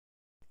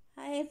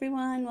Hi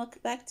everyone, welcome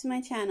back to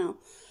my channel.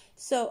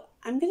 So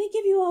I'm going to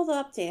give you all the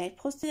update. I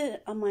posted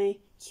it on my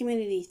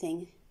community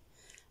thing,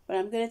 but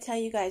I'm going to tell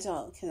you guys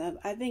all because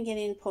I've been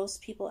getting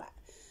posts, people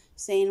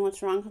saying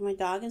what's wrong with my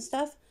dog and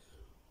stuff.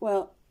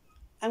 Well,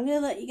 I'm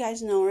going to let you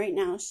guys know right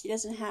now she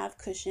doesn't have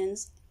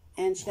Cushing's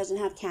and she doesn't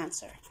have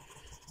cancer.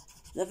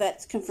 The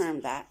vets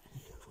confirmed that.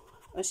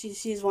 Well,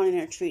 she's wanting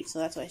her treat, so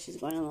that's why she's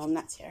going a little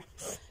nuts here.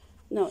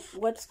 No,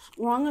 what's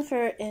wrong with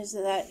her is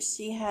that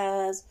she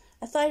has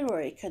a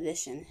thyroid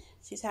condition.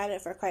 She's had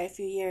it for quite a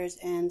few years,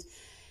 and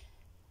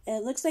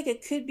it looks like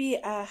it could be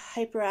a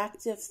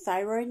hyperactive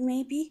thyroid,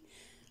 maybe.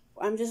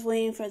 I'm just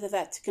waiting for the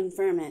vet to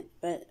confirm it,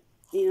 but,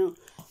 you know,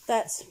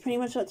 that's pretty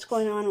much what's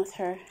going on with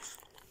her,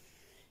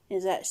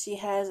 is that she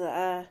has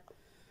a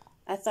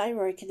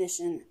thyroid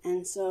condition,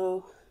 and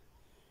so,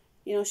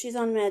 you know, she's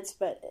on meds,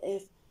 but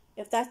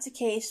if that's the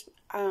case,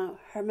 her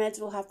meds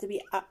will have to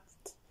be upped.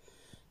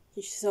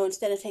 So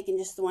instead of taking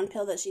just the one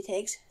pill that she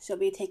takes, she'll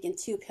be taking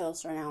 2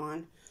 pills from now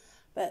on.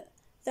 But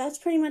that's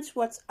pretty much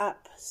what's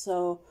up.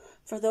 So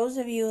for those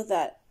of you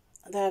that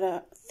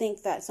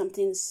think that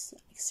something's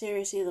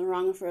seriously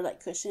wrong with her,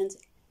 like Cushing's,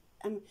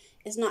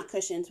 it's not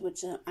Cushing's,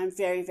 which I'm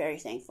very, very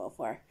thankful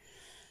for.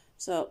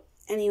 So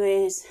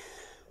anyways,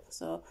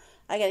 so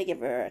I got to give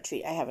her a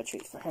treat. I have a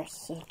treat for her.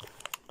 So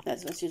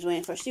that's what she was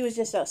waiting for. She was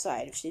just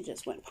outside. She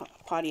just went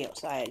potty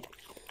outside.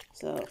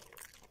 So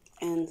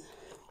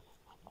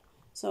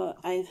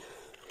I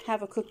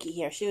have a cookie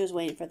here. She was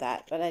waiting for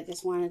that, but I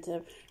just wanted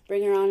to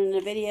bring her on in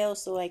the video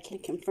so I can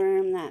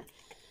confirm that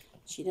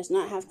she does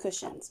not have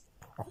Cushing's.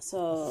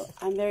 So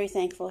I'm very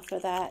thankful for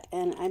that,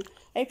 and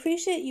I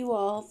appreciate you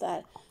all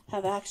that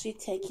have actually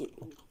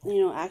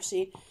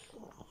actually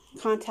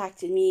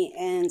contacted me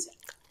and,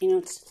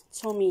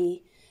 told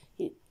me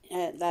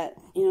that,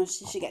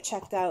 she should get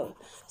checked out.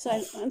 So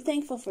I'm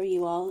thankful for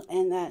you all,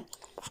 and that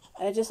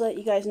I just let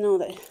you guys know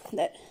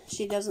that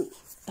she doesn't,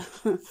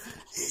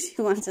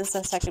 she wants us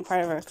a second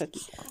part of her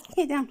cookie.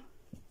 Okay, down.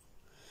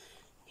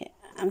 Okay,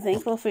 I'm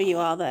thankful for you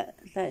all but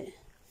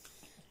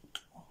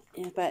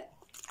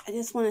I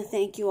just want to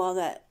thank you all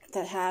that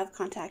have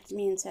contacted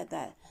me and said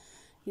that,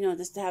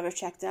 just to have her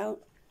checked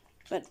out,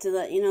 but to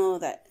let you know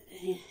that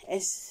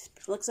it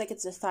looks like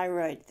it's a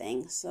thyroid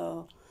thing,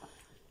 so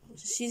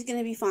she's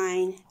gonna be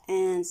fine,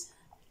 and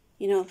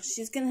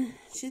she's gonna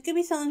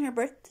be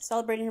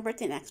celebrating her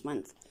birthday next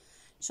month.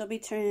 She'll be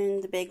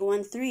turning the big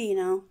 3,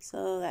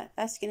 so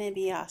that's gonna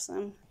be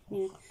awesome.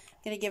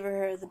 Gonna give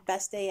her the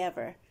best day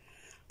ever.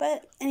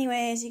 But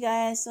anyways, you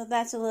guys, so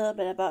that's a little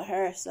bit about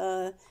her.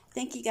 So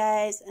thank you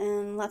guys,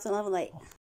 and lots of love and light.